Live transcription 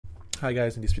Hi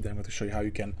guys, in this video I'm going to show you how you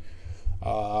can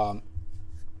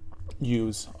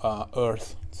use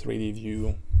Earth 3D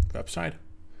View website.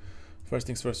 First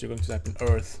things first, you're going to type in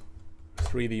Earth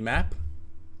 3D map,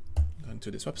 going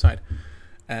to this website,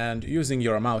 and using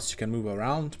your mouse you can move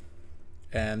around,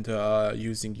 and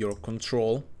using your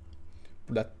control,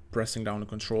 pressing down the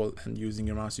control and using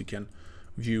your mouse, you can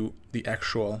view the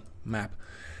actual map.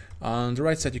 On the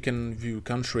right side you can view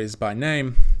countries by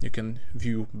name. You can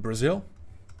view Brazil.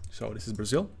 So this is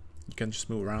Brazil. You can just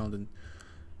move around and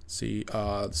see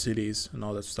cities and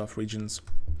all that stuff, regions.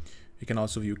 You can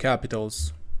also view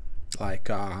capitals, like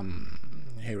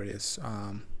here it is,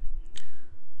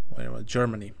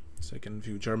 Germany. So you can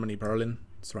view Germany, Berlin.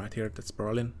 It's right here, that's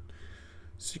Berlin.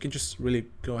 So you can just really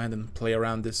go ahead and play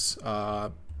around this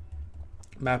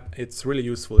map. It's really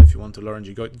useful if you want to learn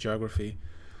geography.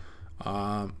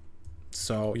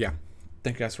 So yeah,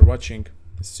 thank you guys for watching.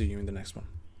 See you in the next one.